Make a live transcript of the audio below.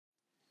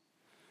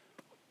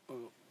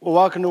Well,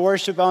 welcome to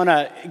worship. I want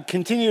to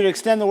continue to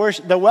extend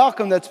the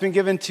welcome that's been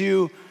given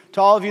to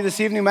all of you this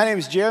evening. My name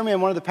is Jeremy.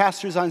 I'm one of the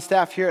pastors on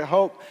staff here at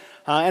Hope.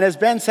 And as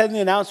Ben said in the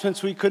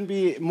announcements, we couldn't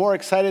be more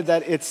excited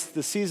that it's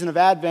the season of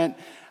Advent,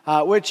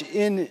 which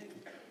in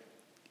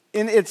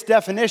its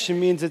definition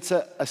means it's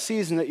a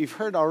season that you've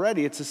heard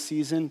already. It's a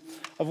season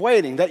of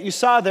waiting that you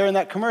saw there in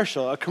that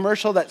commercial, a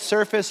commercial that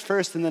surfaced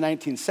first in the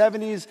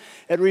 1970s,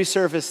 it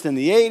resurfaced in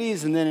the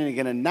 80s, and then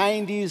again in the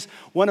 90s.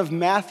 One of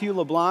Matthew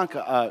LeBlanc,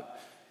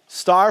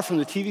 star from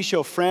the TV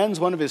show Friends,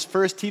 one of his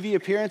first TV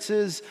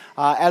appearances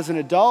as an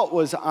adult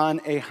was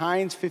on a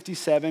Heinz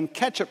 57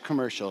 ketchup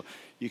commercial.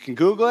 You can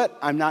Google it.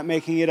 I'm not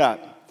making it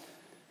up.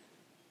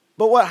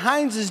 But what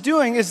Heinz is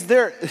doing is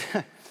they're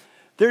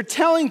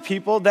telling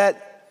people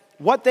that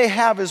what they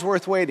have is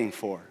worth waiting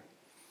for.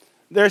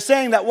 They're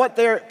saying that what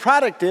their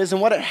product is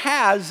and what it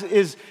has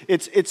is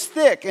it's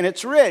thick and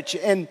it's rich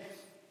and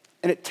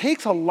it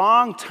takes a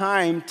long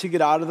time to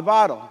get out of the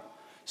bottle.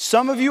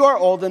 Some of you are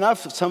old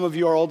enough, some of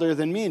you are older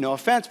than me, no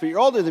offense, but you're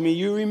older than me.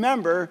 You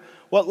remember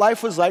what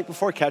life was like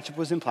before ketchup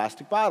was in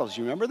plastic bottles.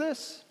 You remember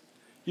this?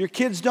 Your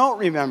kids don't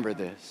remember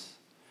this.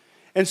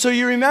 And so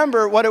you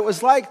remember what it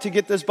was like to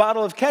get this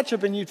bottle of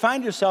ketchup and you'd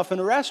find yourself in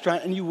a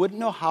restaurant and you wouldn't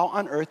know how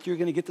on earth you're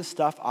going to get the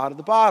stuff out of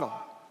the bottle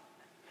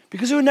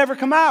because it would never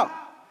come out.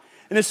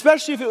 And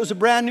especially if it was a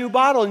brand new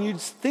bottle and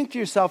you'd think to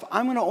yourself,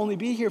 I'm going to only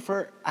be here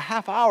for a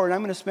half hour and I'm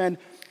going to spend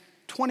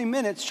 20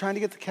 minutes trying to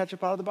get the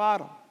ketchup out of the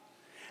bottle.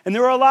 And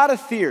there were a lot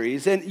of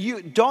theories, and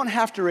you don't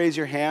have to raise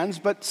your hands,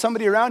 but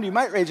somebody around you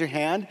might raise your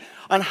hand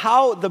on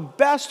how the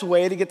best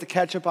way to get the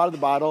ketchup out of the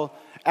bottle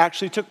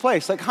actually took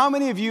place. Like how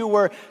many of you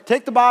were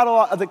take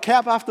the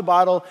cap off the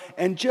bottle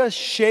and just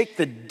shake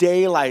the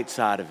daylights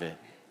out of it?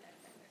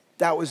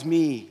 That was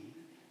me.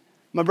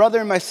 My brother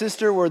and my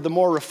sister were the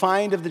more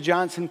refined of the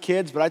Johnson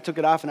kids, but I took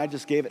it off and I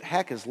just gave it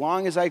heck as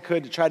long as I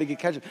could to try to get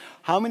ketchup.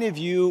 How many of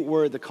you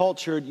were the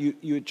cultured, you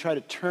would try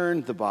to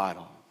turn the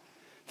bottle?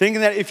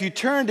 Thinking that if you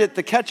turned it,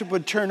 the ketchup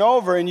would turn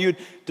over and you'd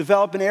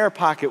develop an air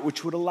pocket,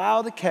 which would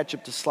allow the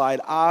ketchup to slide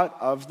out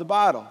of the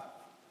bottle.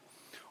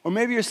 Or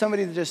maybe you're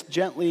somebody that just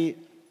gently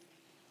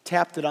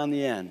tapped it on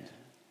the end.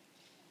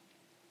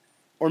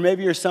 Or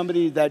maybe you're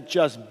somebody that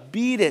just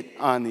beat it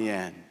on the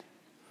end.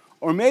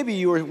 Or maybe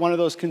you were one of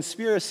those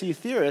conspiracy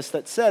theorists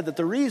that said that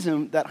the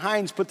reason that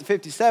Heinz put the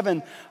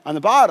 57 on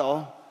the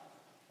bottle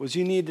was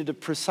you needed to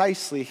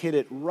precisely hit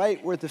it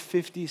right where the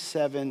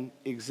 57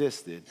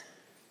 existed.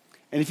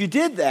 And if you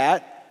did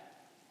that,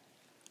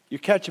 your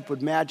ketchup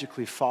would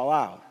magically fall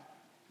out.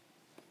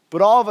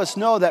 But all of us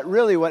know that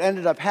really what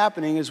ended up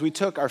happening is we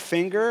took our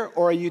finger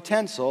or a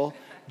utensil,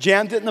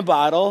 jammed it in the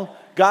bottle,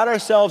 got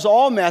ourselves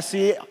all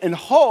messy in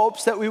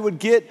hopes that we would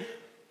get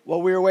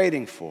what we were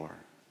waiting for.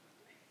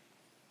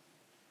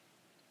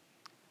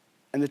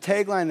 And the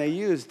tagline they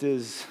used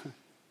is,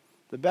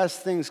 the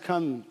best things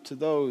come to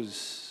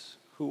those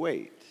who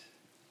wait.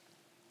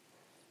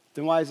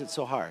 Then why is it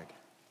so hard?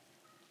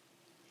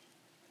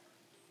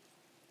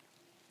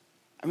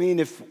 I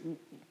mean, if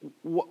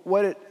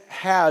what it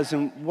has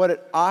and what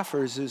it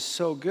offers is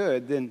so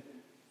good, then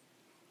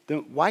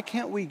why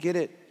can't we get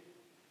it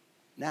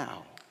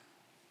now?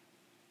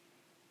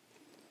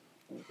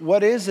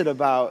 What is it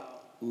about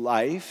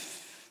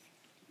life?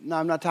 No,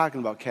 I'm not talking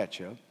about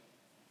ketchup.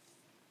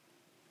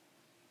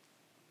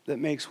 That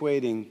makes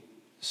waiting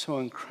so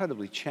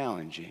incredibly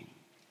challenging.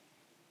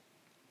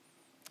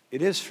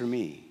 It is for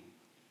me.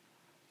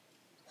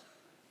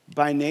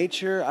 By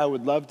nature, I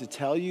would love to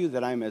tell you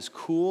that I'm as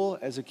cool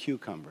as a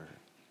cucumber,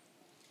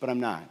 but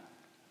I'm not.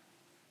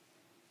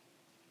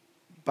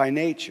 By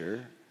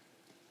nature,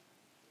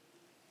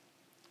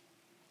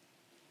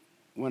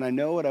 when I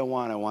know what I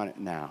want it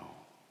now.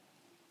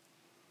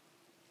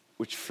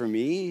 Which for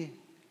me,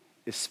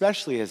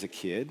 especially as a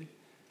kid,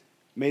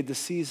 made the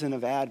season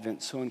of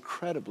Advent so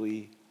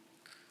incredibly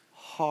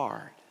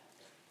hard.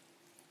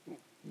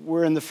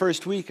 We're in the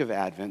first week of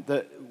Advent.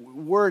 The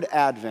word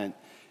Advent,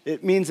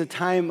 it means a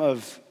time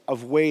of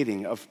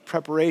waiting, of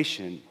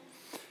preparation.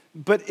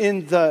 But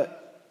in the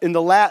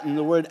Latin,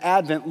 the word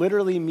Advent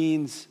literally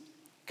means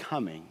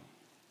coming.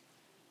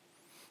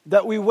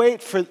 That we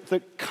wait for the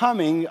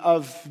coming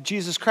of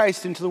Jesus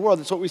Christ into the world.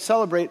 That's what we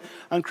celebrate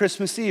on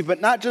Christmas Eve. But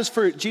not just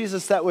for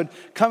Jesus that would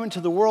come into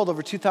the world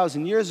over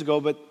 2,000 years ago,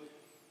 but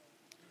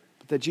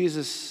that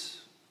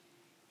Jesus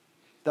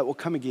that will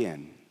come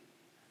again.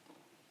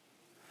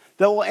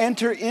 That will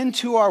enter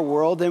into our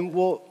world and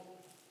will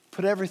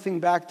put everything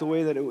back the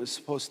way that it was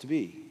supposed to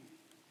be.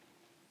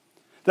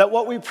 That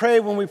what we pray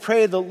when we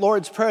pray the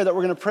Lord's Prayer that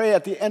we're going to pray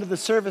at the end of the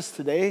service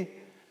today,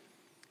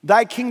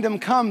 thy kingdom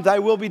come, thy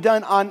will be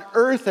done on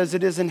earth as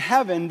it is in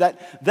heaven,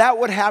 that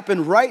would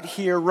happen right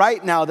here,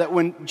 right now, that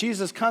when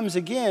Jesus comes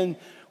again,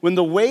 when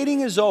the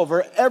waiting is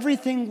over,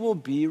 everything will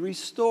be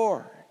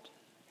restored.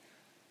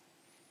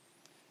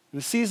 In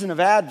the season of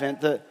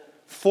Advent, the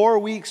 4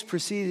 weeks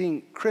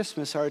preceding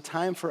Christmas are a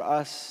time for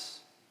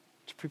us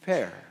to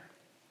prepare,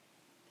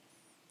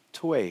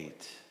 to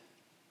wait.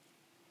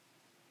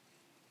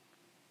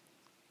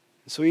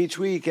 So each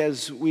week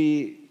as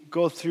we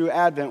go through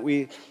Advent,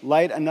 we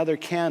light another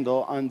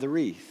candle on the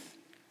wreath.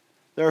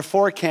 There are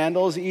 4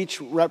 candles.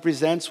 Each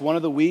represents one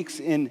of the weeks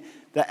in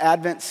the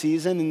Advent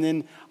season. And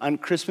then on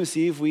Christmas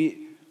Eve,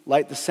 we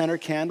light the center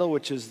candle,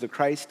 which is the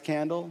Christ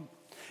candle.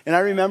 And I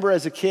remember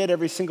as a kid,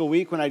 every single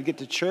week when I'd get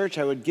to church,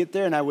 I would get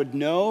there and I would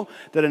know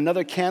that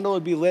another candle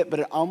would be lit, but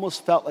it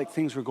almost felt like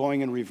things were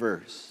going in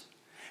reverse.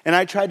 And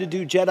I tried to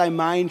do Jedi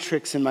mind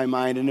tricks in my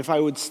mind, and if I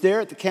would stare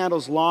at the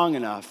candles long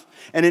enough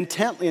and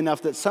intently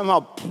enough that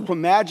somehow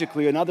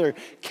magically another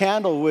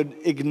candle would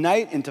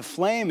ignite into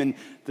flame and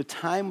the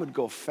time would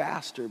go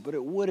faster, but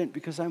it wouldn't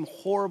because I'm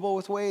horrible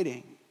with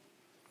waiting,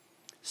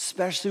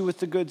 especially with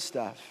the good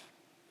stuff.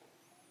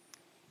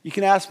 You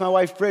can ask my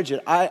wife,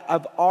 Bridget.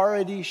 I've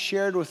already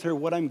shared with her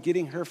what I'm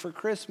getting her for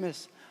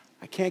Christmas.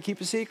 I can't keep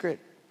a secret.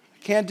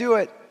 I can't do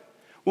it.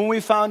 When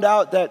we found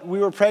out that we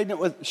were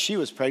pregnant she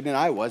was pregnant,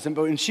 I wasn't,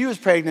 but when she was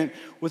pregnant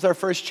with our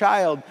first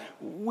child,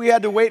 we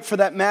had to wait for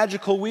that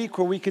magical week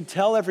where we could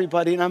tell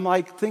everybody. And I'm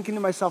like thinking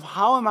to myself,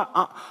 how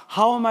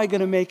am I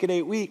going to make it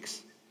 8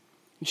 weeks?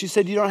 And she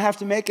said, you don't have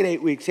to make it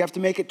 8 weeks. You have to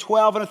make it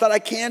 12. And I thought, I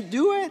can't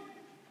do it.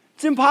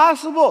 It's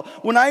impossible.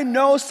 When I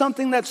know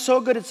something that's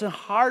so good, it's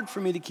hard for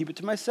me to keep it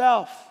to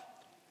myself.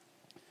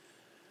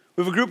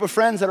 We have a group of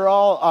friends that are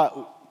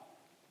all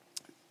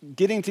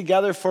getting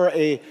together for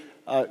a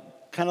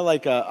kind of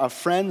like a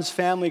friend's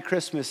family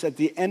Christmas at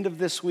the end of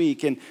this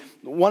week. And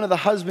one of the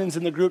husbands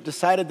in the group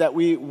decided that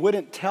we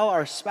wouldn't tell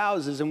our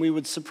spouses and we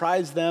would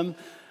surprise them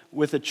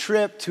with a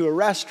trip to a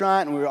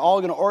restaurant, and we were all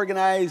going to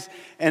organize.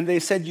 And they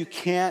said, you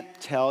can't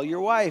tell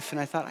your wife. And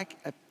I thought,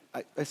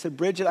 I said,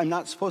 Bridget, I'm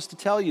not supposed to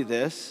tell you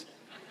this.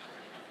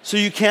 So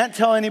you can't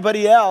tell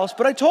anybody else.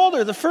 But I told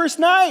her the first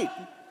night.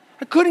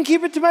 I couldn't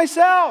keep it to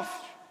myself.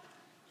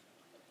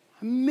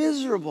 I'm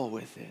miserable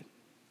with it,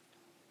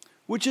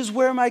 which is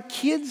where my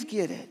kids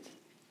get it.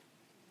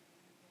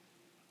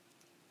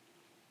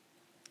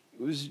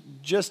 It was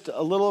just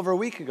a little over a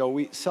week ago,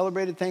 we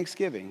celebrated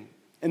Thanksgiving.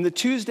 And the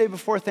Tuesday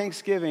before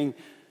Thanksgiving,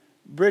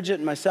 Bridget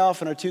and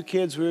myself and our 2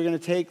 kids, we were going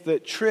to take the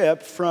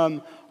trip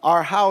from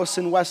our house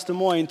in West Des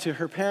Moines to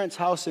her parents'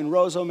 house in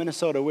Roseau,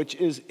 Minnesota, which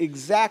is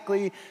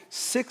exactly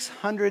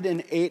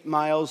 608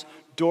 miles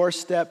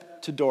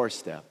doorstep to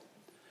doorstep.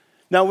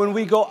 Now, when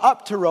we go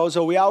up to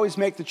Roseau, we always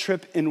make the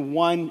trip in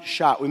one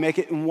shot. We make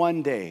it in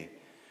one day.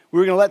 We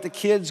were going to let the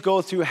kids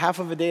go through half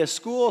of a day of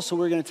school, so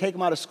we were going to take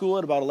them out of school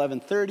at about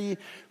 11:30. We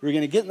were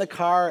going to get in the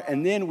car,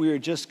 and then we were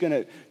just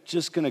going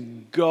to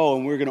go,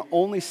 and we were going to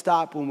only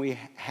stop when we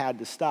had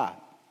to stop.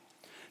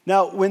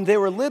 Now, when they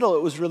were little,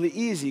 it was really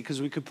easy because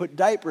we could put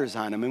diapers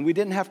on them, and we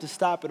didn't have to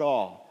stop at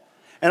all.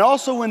 And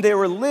also, when they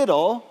were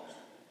little,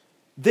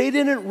 they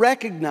didn't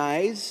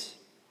recognize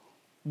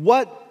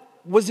what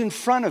was in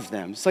front of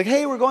them. It's like,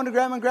 hey, we're going to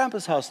Grandma and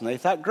Grandpa's house. And they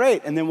thought,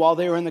 great. And then while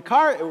they were in the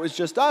car, it was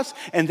just us,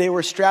 and they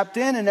were strapped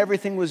in, and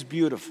everything was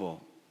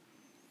beautiful.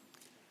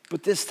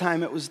 But this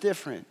time, it was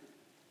different.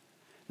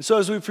 And so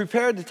as we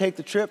prepared to take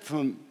the trip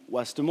from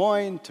West Des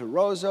Moines to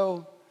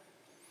Roseau,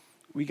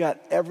 we got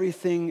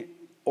everything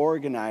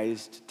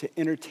organized to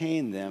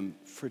entertain them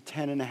for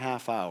 10 and a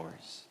half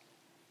hours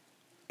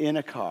in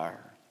a car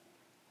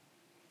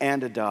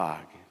and a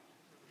dog.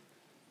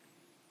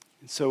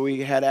 And so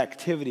we had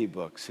activity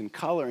books and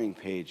coloring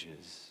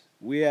pages.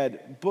 We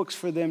had books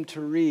for them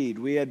to read.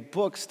 We had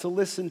books to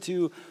listen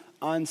to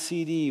on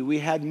CD. We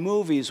had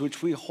movies,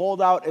 which we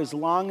hold out as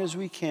long as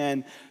we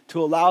can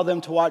to allow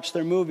them to watch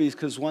their movies,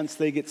 because once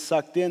they get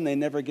sucked in, they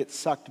never get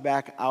sucked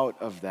back out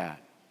of that.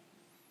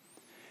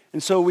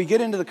 And so we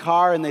get into the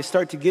car, and they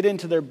start to get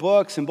into their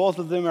books, and both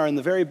of them are in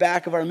the very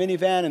back of our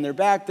minivan, and they're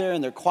back there,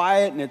 and they're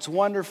quiet, and it's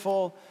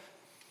wonderful.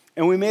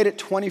 And we made it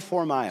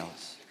 24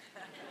 miles.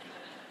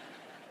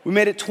 We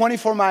made it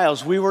 24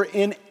 miles. We were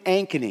in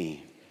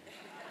Ankeny.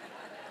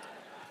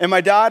 And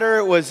my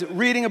daughter was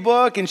reading a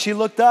book, and she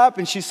looked up,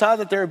 and she saw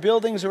that there were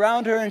buildings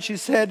around her, and she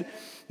said,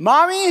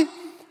 Mommy,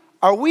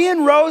 are we in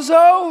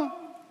Roseau?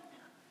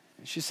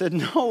 And she said,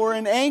 no, we're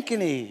in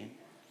Ankeny.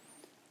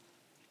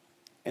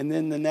 And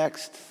then the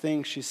next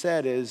thing she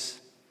said is,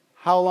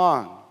 how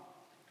long?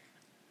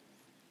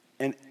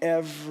 And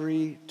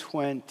every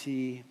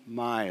 20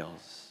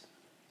 miles,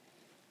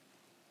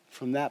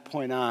 from that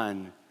point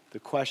on, the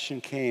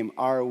question came,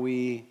 are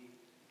we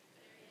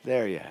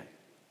there yet?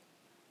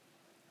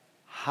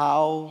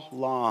 How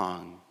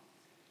long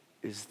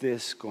is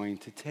this going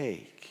to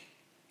take?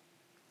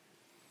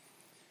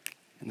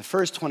 And the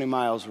first 20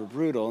 miles were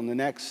brutal, and the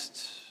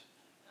next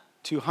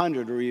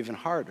 200 were even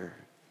harder,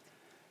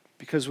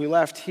 because we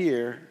left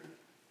here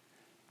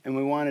and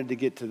we wanted to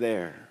get to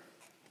there.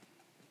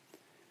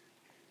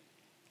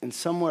 And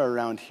somewhere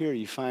around here,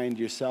 you find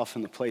yourself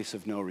in the place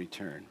of no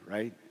return,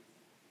 right?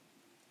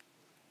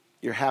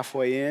 You're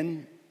halfway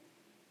in,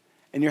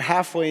 and you're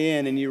halfway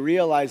in, and you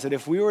realize that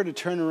if we were to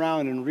turn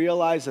around and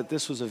realize that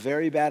this was a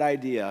very bad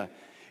idea,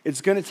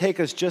 it's going to take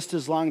us just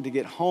as long to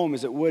get home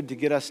as it would to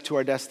get us to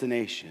our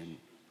destination.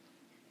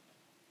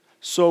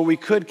 So we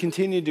could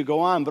continue to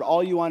go on, but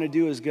all you want to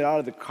do is get out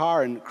of the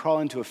car and crawl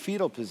into a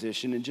fetal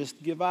position and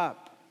just give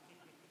up.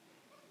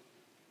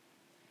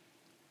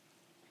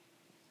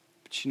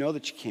 but you know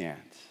that you can't.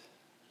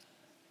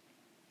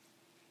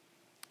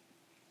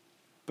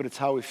 But it's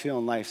how we feel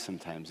in life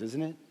sometimes,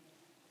 isn't it?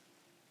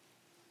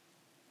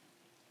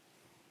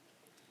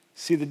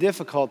 See, the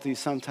difficulty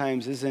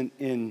sometimes isn't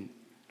in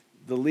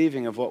the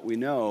leaving of what we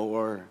know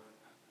or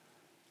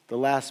the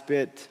last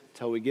bit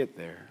till we get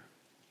there.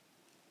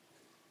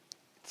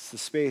 It's the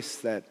space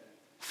that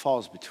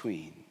falls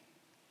between.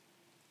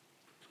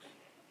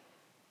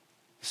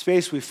 The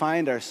space we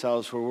find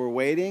ourselves where we're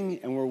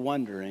waiting and we're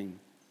wondering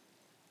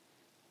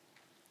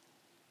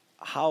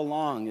how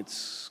long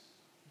it's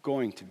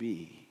going to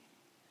be.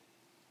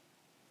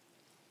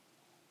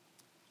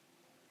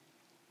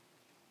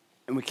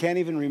 And we can't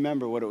even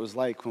remember what it was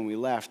like when we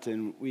left,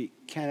 and we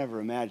can't ever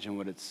imagine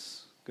what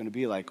it's going to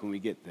be like when we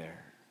get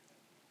there.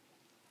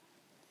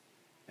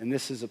 And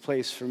this is a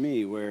place for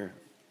me where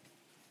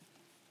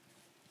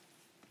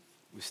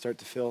we start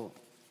to feel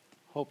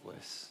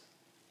hopeless.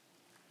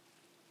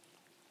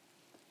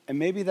 And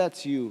maybe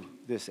that's you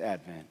this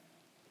Advent,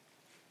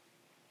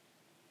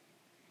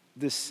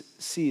 this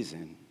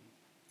season,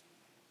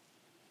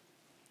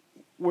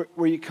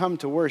 where you come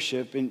to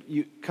worship and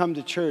you come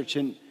to church,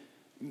 and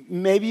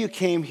maybe you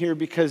came here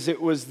because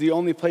it was the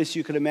only place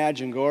you could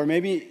imagine go, or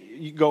maybe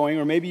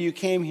you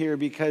came here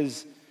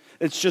because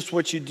it's just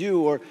what you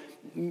do, or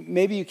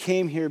maybe you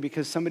came here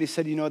because somebody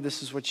said,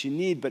 this is what you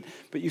need, but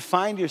you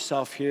find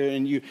yourself here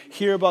and you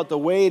hear about the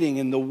waiting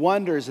and the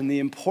wonders and the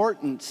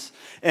importance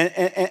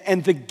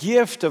and the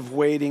gift of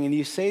waiting, and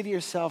you say to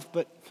yourself,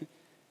 but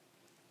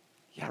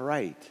yeah,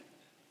 right.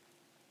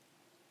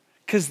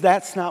 Because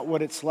that's not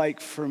what it's like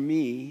for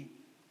me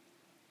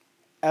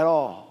at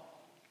all.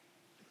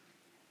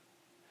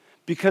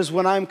 Because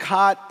when I'm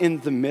caught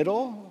in the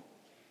middle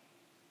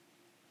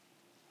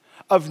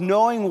of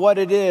knowing what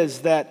it is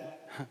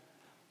that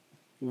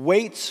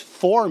waits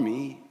for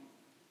me,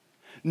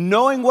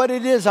 knowing what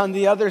it is on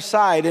the other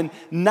side, and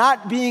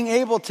not being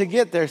able to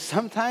get there,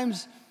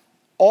 sometimes,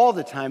 all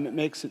the time, it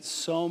makes it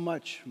so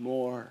much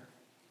more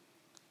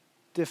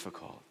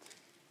difficult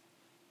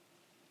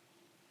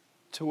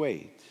to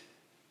wait.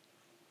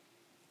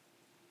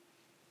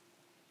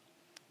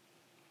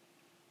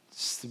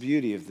 It's the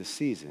beauty of the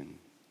season.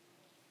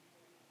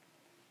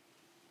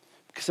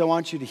 Because I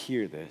want you to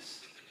hear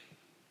this.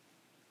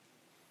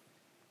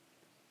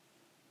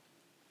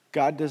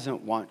 God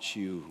doesn't want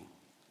you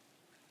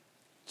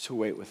to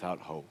wait without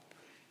hope.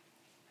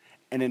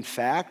 And in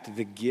fact,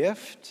 the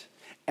gift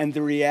and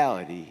the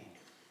reality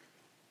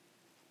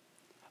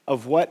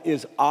of what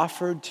is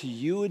offered to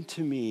you and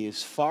to me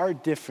is far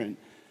different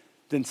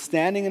than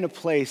standing in a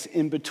place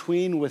in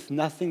between with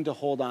nothing to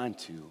hold on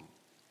to.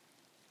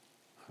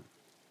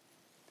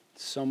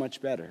 It's so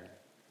much better.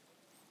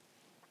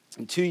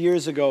 And 2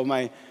 years ago,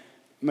 my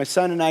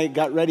son and I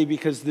got ready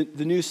because the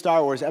new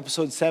Star Wars,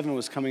 Episode 7,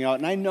 was coming out.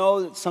 And I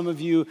know that some of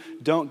you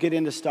don't get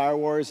into Star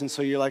Wars, and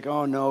so you're like,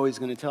 oh no, he's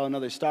going to tell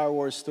another Star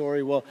Wars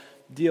story. Well,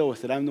 deal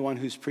with it. I'm the one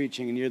who's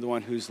preaching, and you're the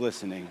one who's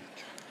listening.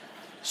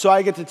 So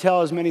I get to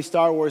tell as many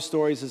Star Wars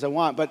stories as I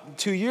want. But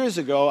 2 years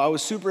ago, I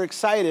was super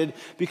excited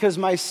because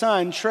my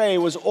son, Trey,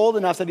 was old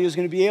enough that he was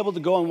going to be able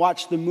to go and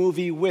watch the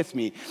movie with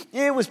me.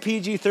 It was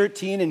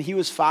PG-13, and he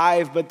was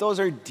 5, but those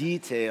are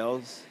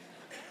details.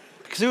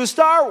 Because it was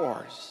Star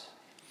Wars.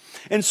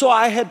 And so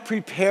I had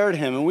prepared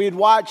him, and we had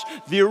watched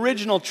the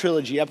original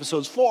trilogy,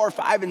 episodes 4,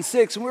 5, and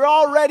 6, and we were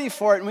all ready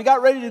for it, and we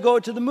got ready to go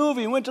to the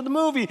movie, and went to the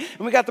movie, and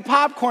we got the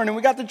popcorn, and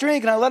we got the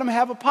drink, and I let him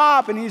have a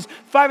pop, and he's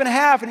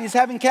 5.5, and he's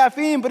having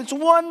caffeine, but it's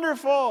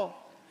wonderful.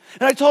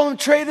 And I told him,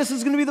 Trey, this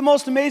is going to be the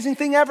most amazing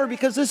thing ever,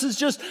 because this is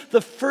just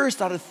the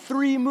first out of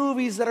 3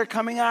 movies that are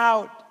coming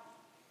out.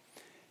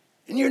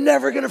 And you're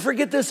never going to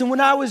forget this, and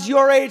when I was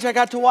your age, I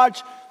got to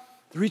watch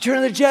The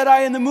Return of the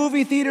Jedi in the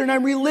movie theater, and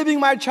I'm reliving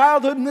my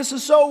childhood, and this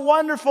is so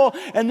wonderful.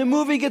 And the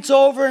movie gets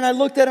over, and I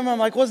looked at him, and I'm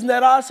like, wasn't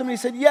that awesome? And he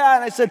said, yeah.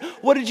 And I said,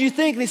 what did you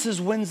think? And he says,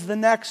 when's the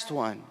next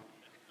one?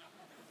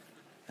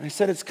 And I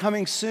said, it's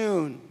coming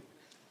soon.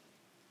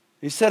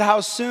 He said, how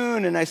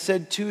soon? And I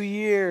said, 2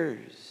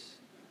 years.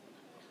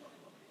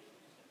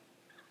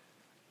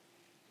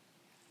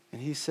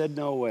 And he said,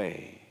 no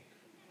way.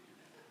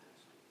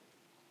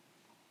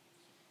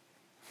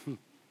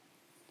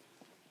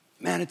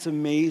 Man, it's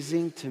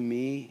amazing to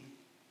me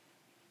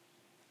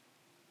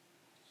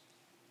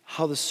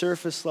how the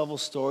surface level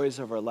stories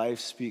of our life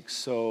speak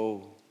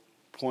so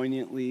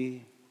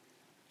poignantly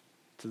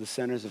to the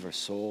centers of our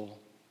soul.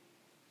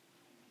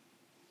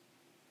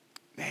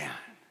 Man,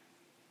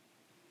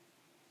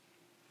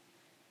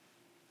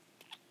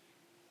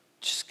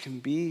 it just can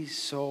be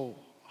so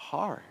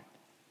hard.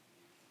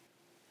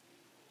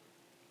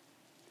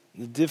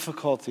 The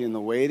difficulty in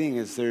the waiting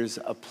is there's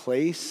a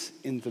place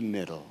in the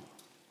middle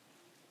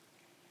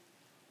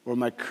where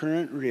my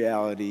current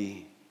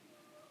reality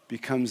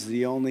becomes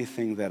the only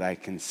thing that I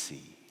can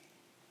see.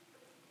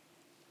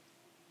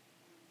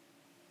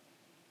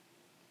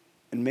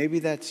 And maybe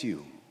that's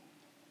you.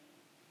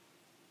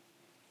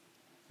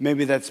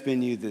 Maybe that's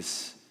been you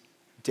this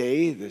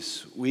day,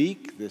 this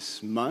week,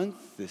 this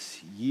month,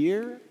 this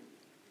year.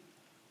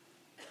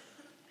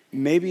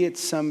 Maybe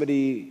it's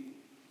somebody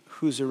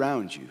who's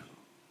around you,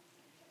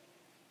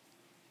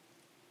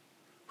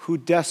 who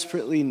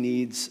desperately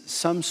needs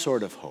some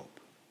sort of hope,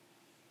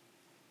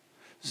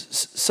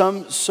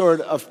 some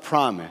sort of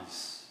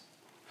promise,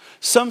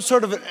 some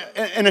sort of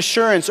an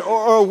assurance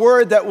or a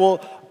word that will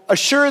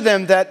assure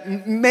them that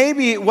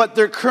maybe what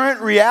their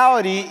current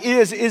reality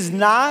is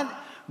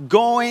not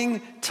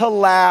going to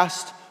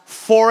last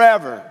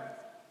forever.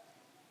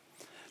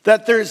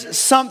 That there's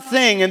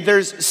something and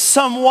there's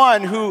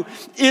someone who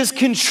is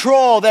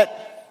control that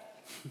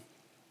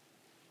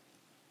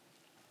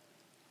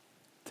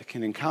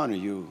can encounter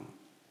you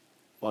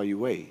while you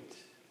wait.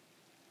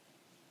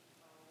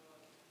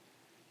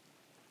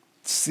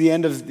 It's the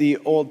end of the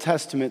Old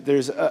Testament.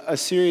 There's a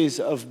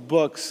series of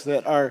books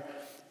that are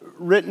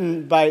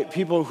written by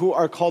people who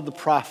are called the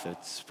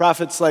prophets.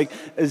 Prophets like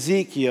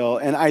Ezekiel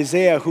and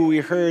Isaiah, who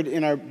we heard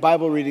in our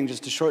Bible reading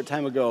just a short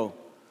time ago,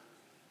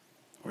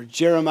 or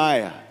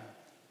Jeremiah.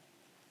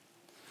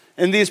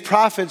 And these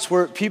prophets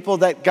were people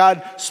that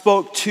God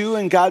spoke to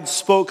and God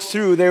spoke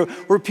through. They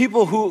were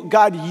people who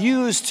God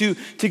used to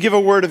give a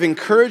word of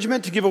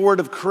encouragement, to give a word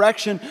of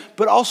correction,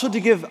 but also to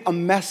give a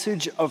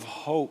message of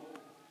hope.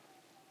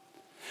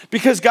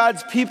 Because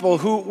God's people,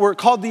 who were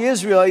called the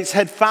Israelites,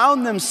 had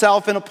found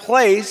themselves in a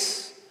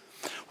place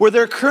where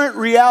their current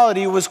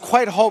reality was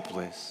quite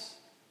hopeless.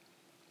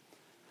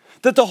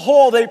 That the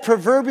hole they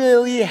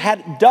proverbially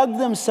had dug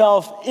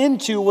themselves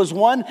into was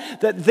one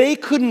that they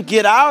couldn't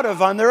get out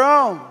of on their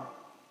own.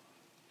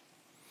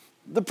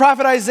 The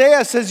prophet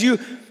Isaiah says, you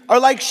are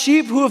like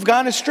sheep who have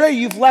gone astray.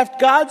 You've left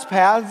God's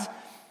paths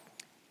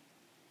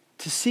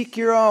to seek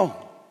your own.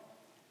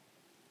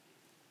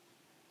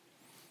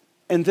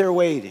 And they're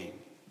waiting.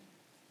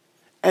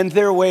 And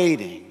they're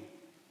waiting.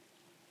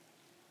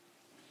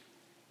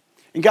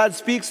 And God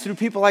speaks through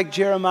people like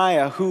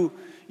Jeremiah, who,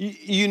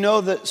 you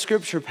know the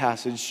scripture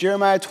passage,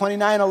 Jeremiah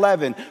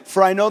 29:11.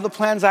 For I know the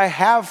plans I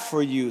have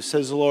for you,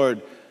 says the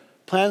Lord.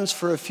 Plans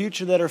for a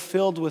future that are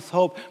filled with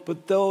hope.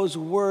 But those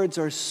words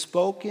are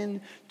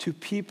spoken to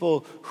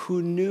people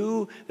who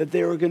knew that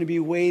they were going to be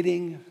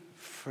waiting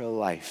for a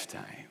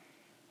lifetime.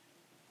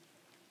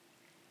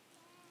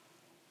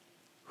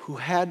 Who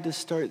had to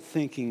start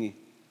thinking,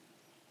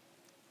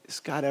 is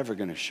God ever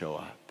going to show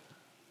up?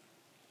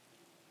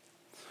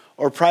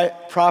 Or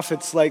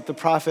prophets like the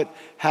prophet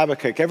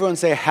Habakkuk. Everyone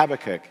say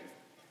Habakkuk.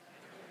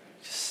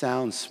 It just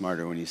sounds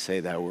smarter when you say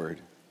that word.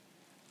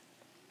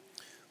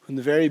 In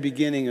the very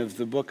beginning of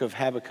the book of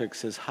Habakkuk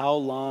says, how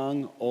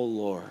long, O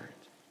Lord,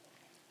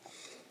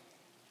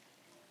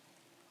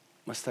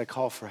 must I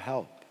call for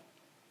help?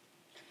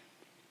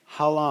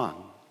 How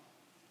long?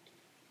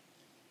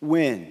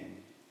 When?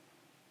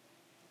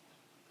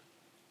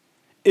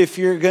 If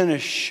you're going to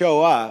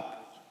show up,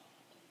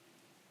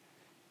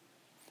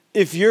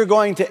 if you're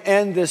going to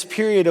end this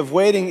period of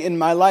waiting in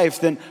my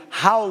life, then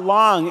how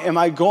long am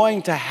I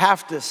going to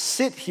have to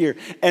sit here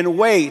and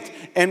wait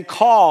and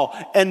call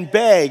and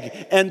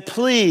beg and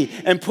plead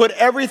and put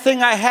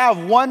everything I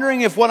have,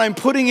 wondering if what I'm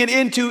putting it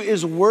into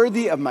is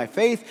worthy of my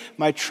faith,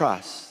 my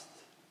trust?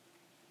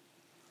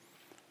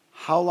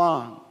 How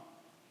long?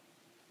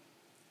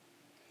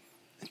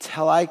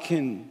 Until I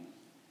can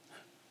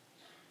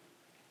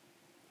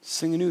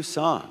sing a new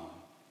song.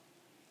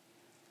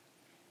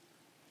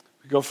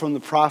 Go from the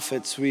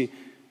prophets, we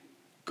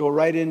go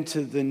right into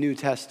the New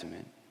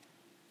Testament.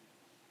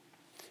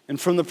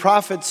 And from the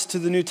prophets to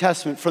the New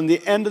Testament, from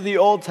the end of the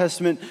Old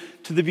Testament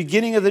to the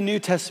beginning of the New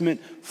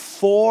Testament,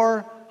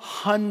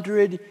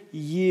 400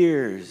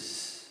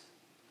 years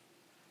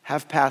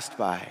have passed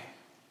by.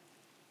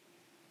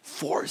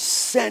 4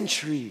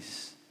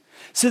 centuries.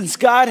 Since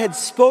God had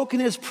spoken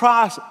his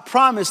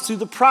promise through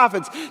the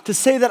prophets to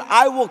say that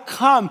I will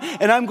come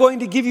and I'm going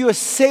to give you a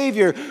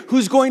Savior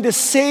who's going to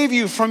save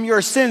you from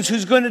your sins,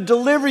 who's going to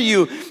deliver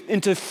you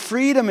into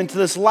freedom, into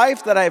this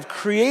life that I have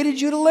created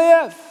you to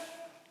live.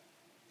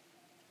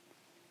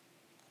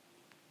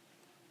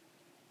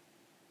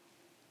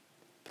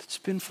 But it's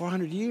been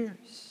 400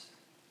 years.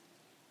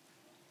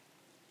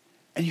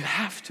 And you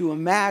have to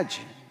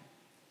imagine,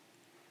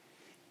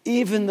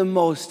 even the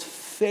most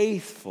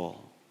faithful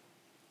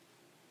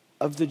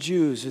of the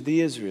Jews or the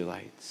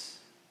Israelites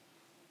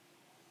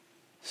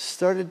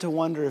started to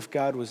wonder if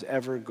God was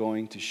ever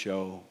going to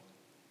show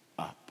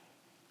up.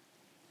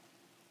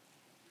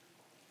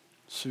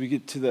 So we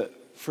get to the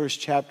first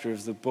chapter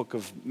of the book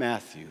of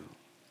Matthew,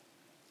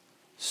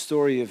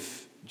 story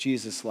of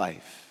Jesus'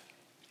 life.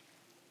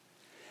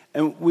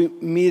 And we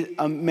meet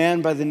a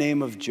man by the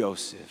name of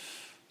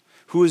Joseph,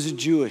 who was a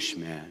Jewish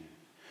man,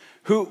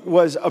 who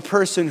was a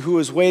person who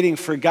was waiting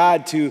for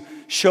God to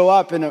show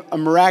up in a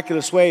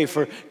miraculous way,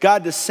 for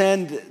God to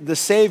send the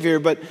Savior.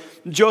 But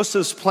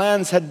Joseph's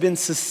plans had been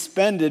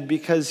suspended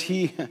because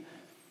he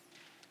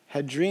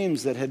had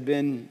dreams that had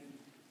been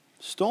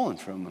stolen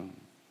from him.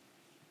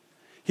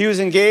 He was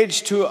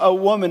engaged to a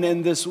woman,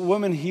 and this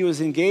woman he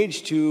was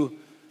engaged to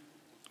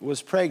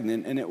was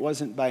pregnant, and it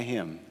wasn't by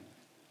him.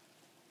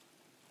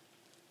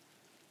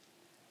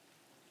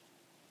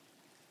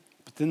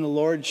 But then the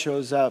Lord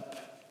shows up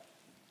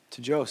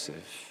to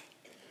Joseph.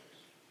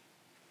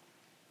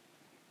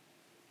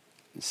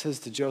 It says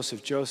to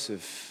Joseph,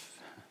 Joseph,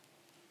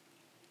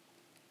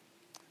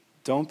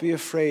 don't be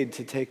afraid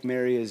to take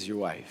Mary as your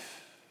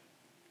wife.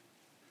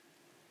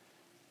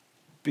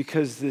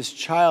 Because this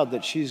child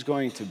that she's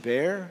going to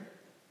bear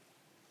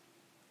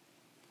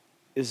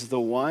is the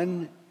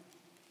one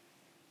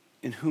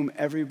in whom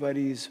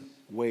everybody's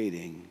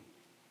waiting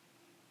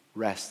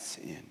rests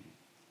in.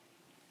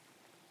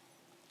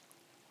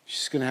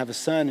 She's going to have a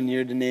son, and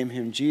you're to name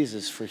him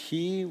Jesus, for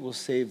he will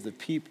save the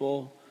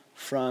people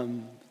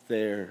from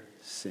their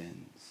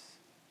sins.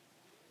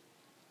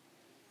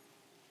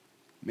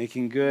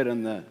 Making good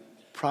on the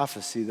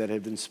prophecy that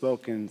had been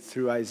spoken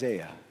through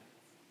Isaiah,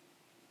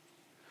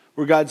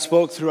 where God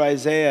spoke through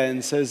Isaiah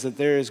and says that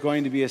there is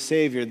going to be a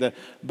Savior. The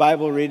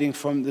Bible reading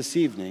from this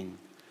evening,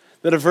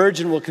 that a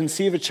virgin will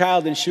conceive a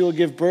child and she will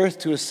give birth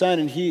to a son,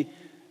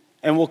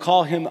 and will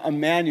call him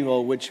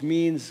Emmanuel, which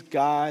means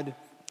God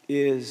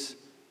is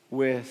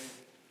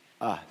with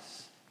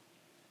us.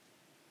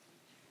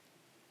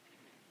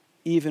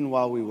 Even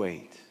while we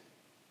wait,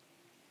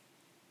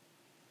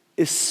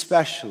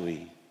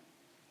 especially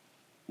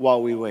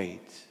while we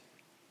wait.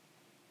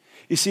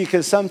 You see,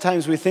 because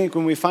sometimes we think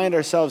when we find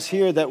ourselves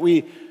here that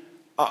we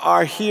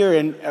are here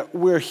and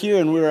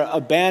we're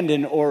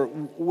abandoned or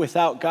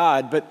without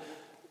God. But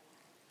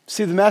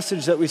see, the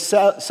message that we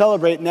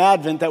celebrate in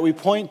Advent, that we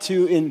point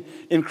to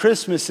in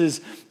Christmas,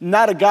 is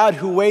not a God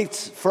who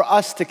waits for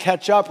us to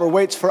catch up or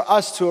waits for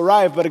us to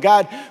arrive, but a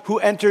God who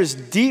enters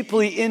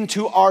deeply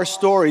into our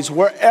stories,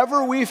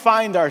 wherever we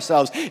find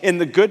ourselves, in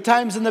the good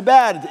times and the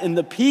bad, in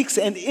the peaks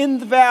and in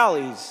the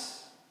valleys.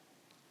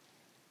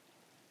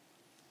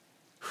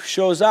 Who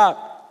shows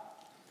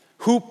up,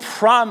 who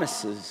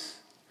promises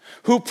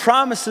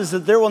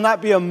that there will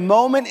not be a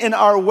moment in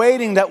our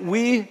waiting that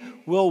we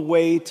will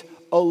wait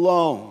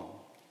alone.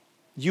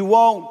 You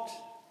won't.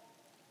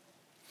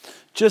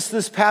 Just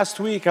this past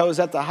week, I was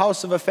at the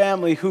house of a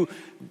family who,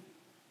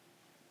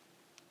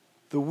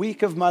 the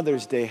week of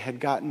Mother's Day, had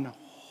gotten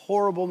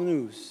horrible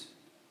news.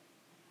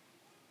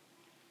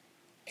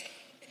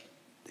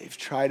 They've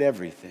tried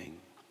everything.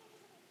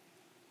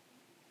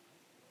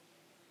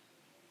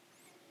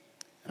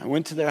 I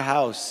went to their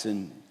house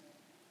and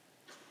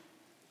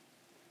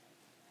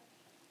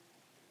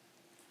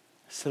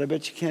I said, I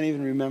bet you can't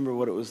even remember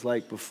what it was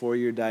like before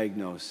your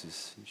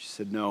diagnosis. And she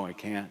said, no, I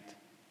can't.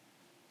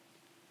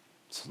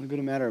 It's only been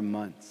a matter of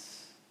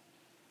months.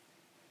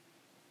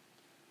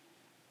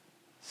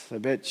 I said, I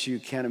bet you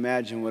can't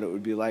imagine what it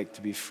would be like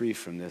to be free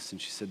from this. And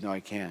she said, no,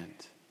 I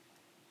can't.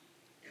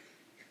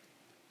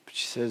 But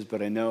she says,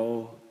 but I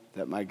know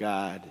that my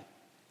God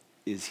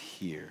is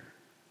here.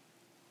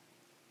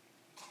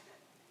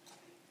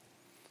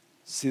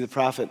 See, the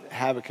prophet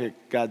Habakkuk,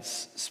 God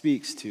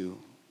speaks to.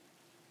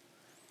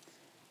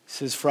 He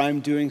says, for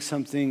I'm doing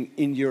something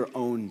in your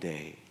own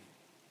day.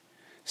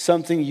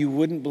 Something you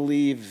wouldn't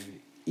believe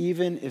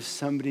even if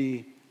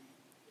somebody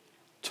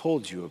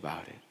told you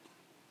about it.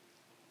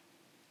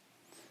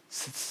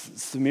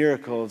 It's the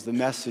miracle of the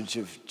message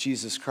of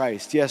Jesus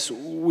Christ. Yes,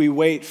 we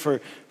wait for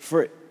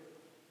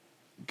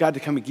God to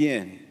come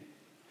again,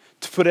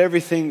 to put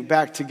everything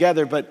back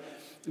together, but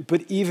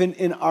even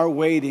in our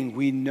waiting,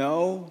 we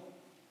know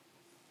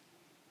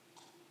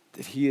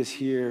that he is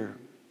here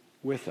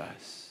with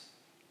us.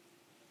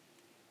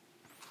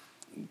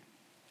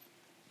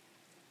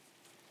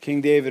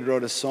 King David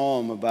wrote a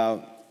psalm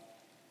about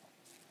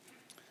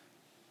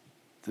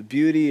the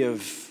beauty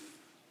of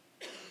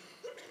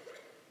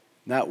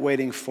not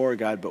waiting for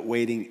God, but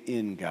waiting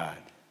in God.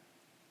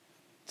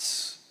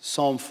 It's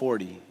Psalm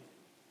 40.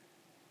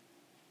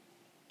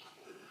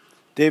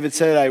 David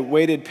said, I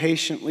waited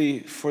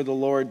patiently for the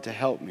Lord to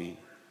help me.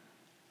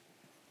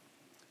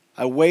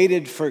 I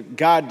waited for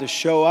God to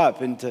show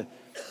up and to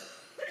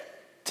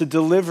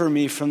deliver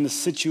me from the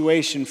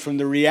situation, from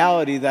the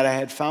reality that I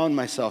had found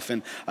myself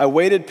in. I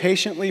waited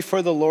patiently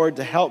for the Lord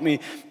to help me,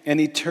 and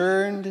he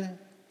turned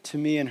to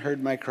me and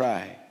heard my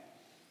cry.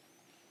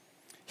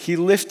 He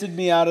lifted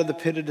me out of the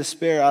pit of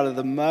despair, out of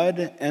the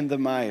mud and the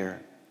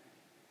mire.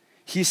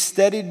 He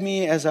steadied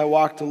me as I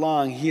walked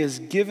along. He has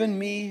given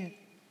me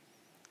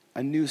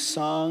a new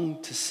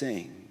song to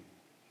sing,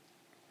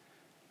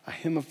 a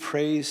hymn of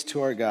praise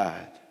to our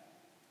God.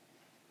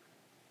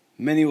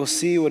 Many will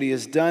see what he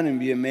has done and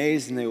be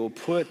amazed, and they will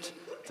put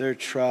their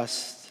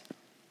trust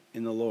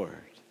in the Lord.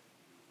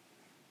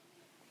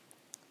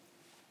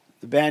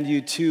 The band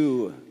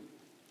U2,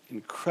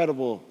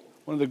 incredible,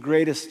 one of the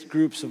greatest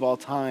groups of all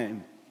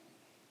time,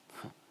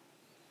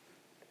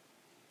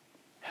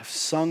 have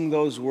sung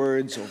those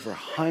words over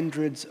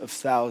hundreds of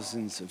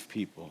thousands of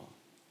people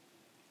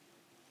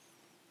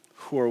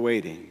who are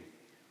waiting,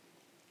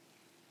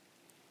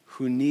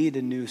 who need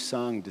a new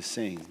song to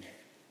sing.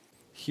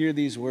 Hear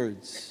these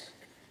words.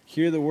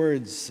 Hear the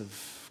words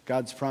of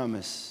God's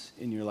promise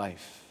in your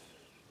life.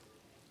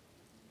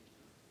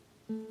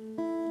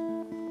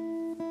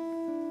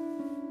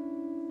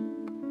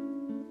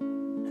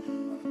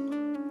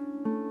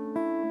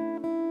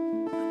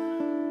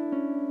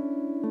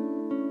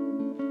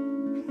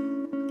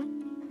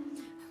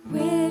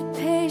 Waited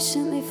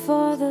patiently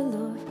for the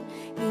Lord.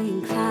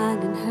 He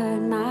mind and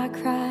heard my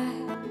cry.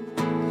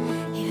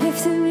 He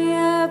lifted me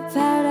up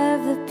out of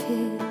the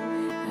pit,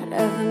 out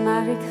of the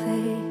miry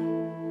clay.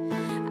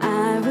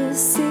 I will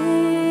sing,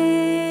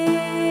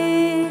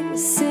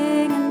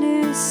 sing a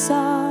new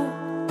song.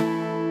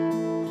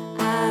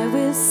 I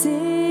will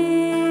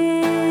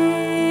sing,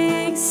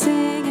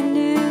 sing a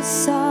new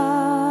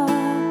song.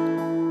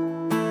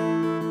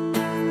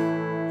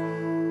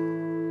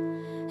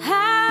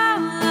 How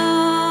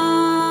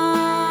long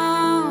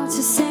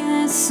to sing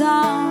this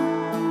song?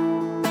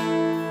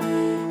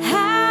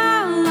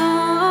 How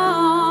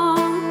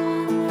long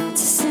to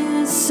sing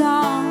this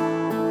song?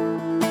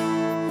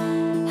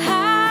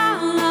 How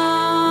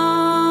long,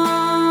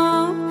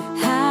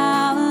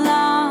 how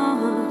long,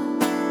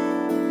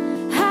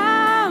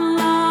 how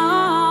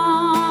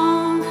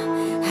long,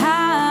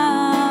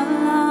 how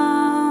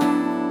long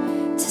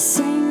to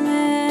sing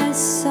this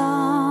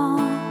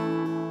song?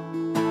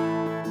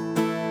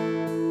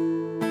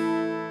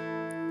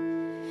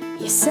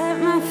 You set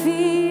my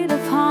feet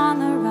upon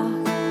the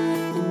rock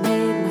and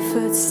made my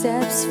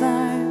footsteps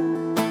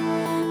firm.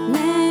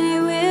 Many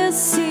will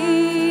see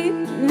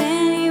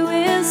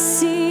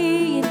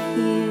and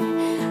hear.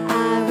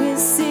 I will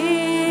sing,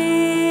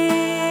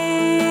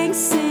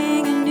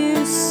 sing a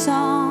new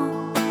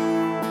song.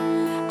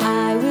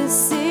 I will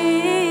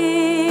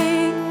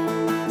sing,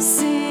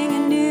 sing a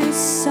new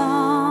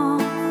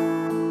song.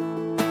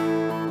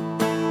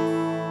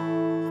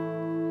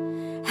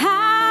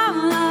 How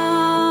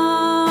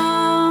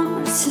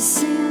long to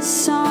sing a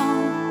song?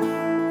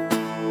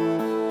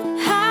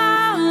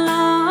 How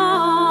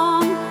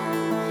long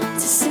to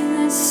sing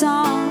this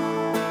song?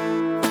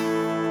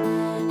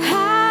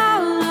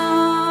 How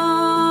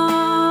long,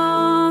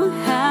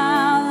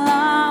 how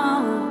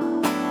long,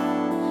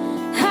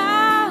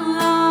 how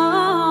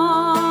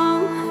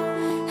long,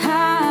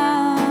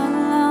 how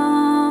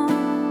long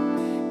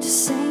to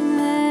sing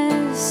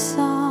this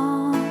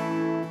song?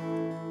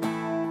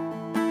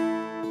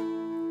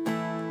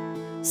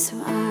 So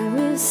I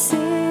will sing,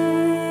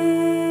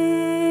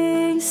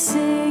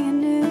 sing a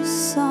new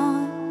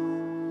song,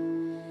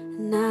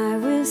 and I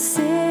will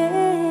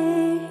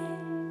sing,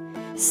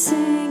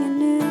 sing a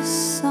new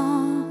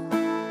song.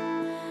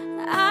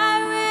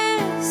 I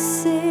will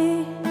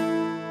sing,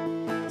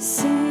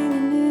 sing a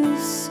new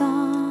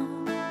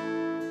song.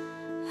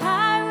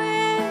 I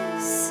will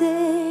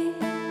sing,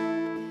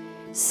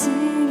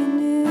 sing a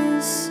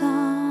new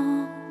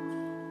song.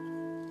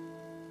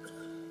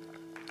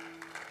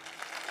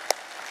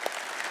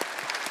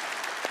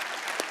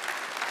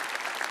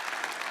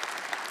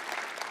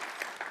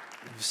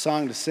 A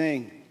song to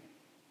sing.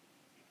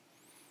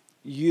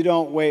 You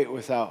don't wait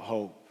without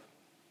hope.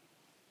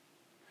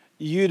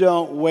 You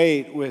don't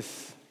wait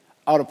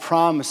without a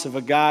promise of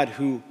a God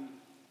who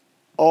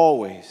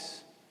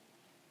always,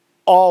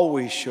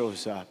 always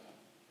shows up.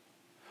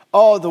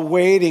 Oh, the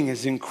waiting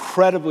is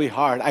incredibly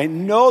hard. I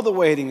know the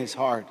waiting is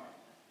hard.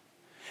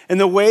 And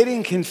the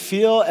waiting can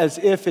feel as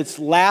if it's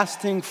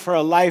lasting for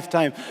a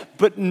lifetime.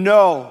 But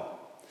no,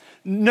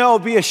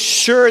 be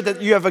assured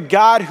that you have a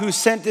God who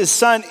sent his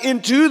Son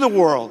into the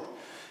world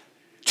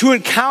to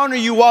encounter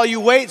you while you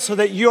wait, so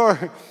that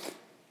your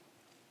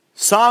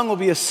song will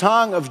be a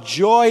song of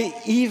joy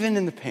even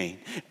in the pain,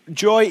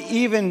 joy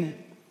even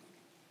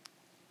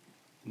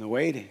in the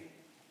waiting.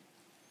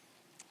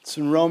 It's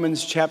in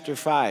Romans chapter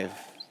 5.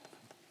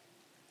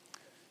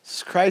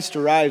 Christ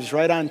arrives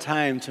right on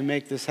time to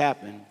make this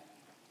happen.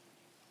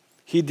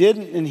 He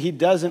didn't and he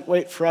doesn't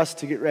wait for us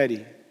to get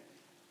ready.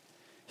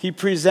 He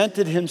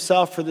presented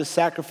himself for the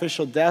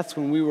sacrificial death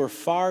when we were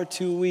far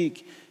too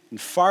weak and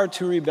far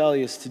too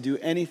rebellious to do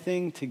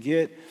anything to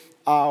get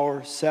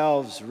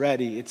ourselves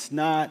ready. It's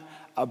not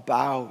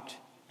about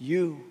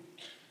you.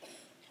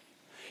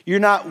 You're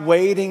not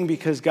waiting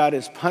because God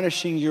is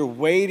punishing. You're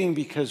waiting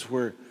because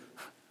we're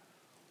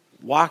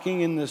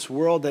walking in this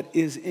world that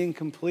is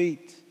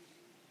incomplete.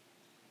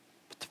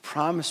 But the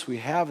promise we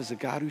have is a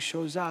God who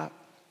shows up.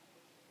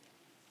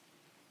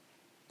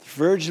 The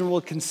virgin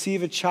will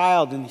conceive a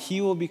child, and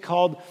he will be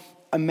called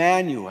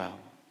Emmanuel.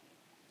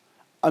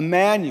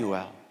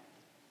 Emmanuel,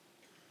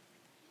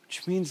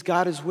 which means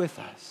God is with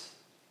us.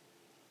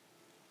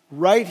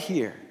 Right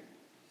here,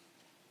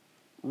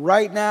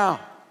 right now,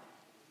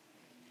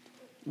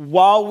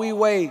 while we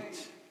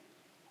wait.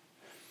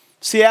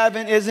 See,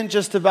 Advent isn't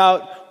just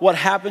about what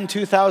happened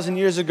 2,000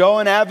 years ago,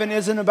 and Advent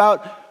isn't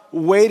about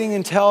waiting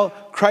until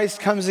Christ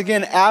comes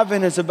again.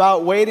 Advent is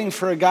about waiting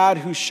for a God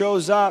who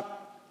shows up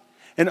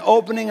and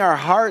opening our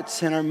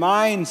hearts and our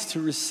minds to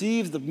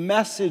receive the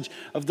message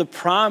of the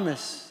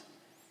promise.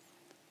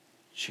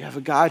 You have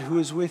a God who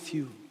is with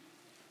you,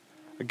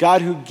 a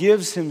God who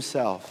gives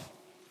himself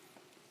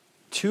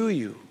to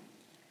you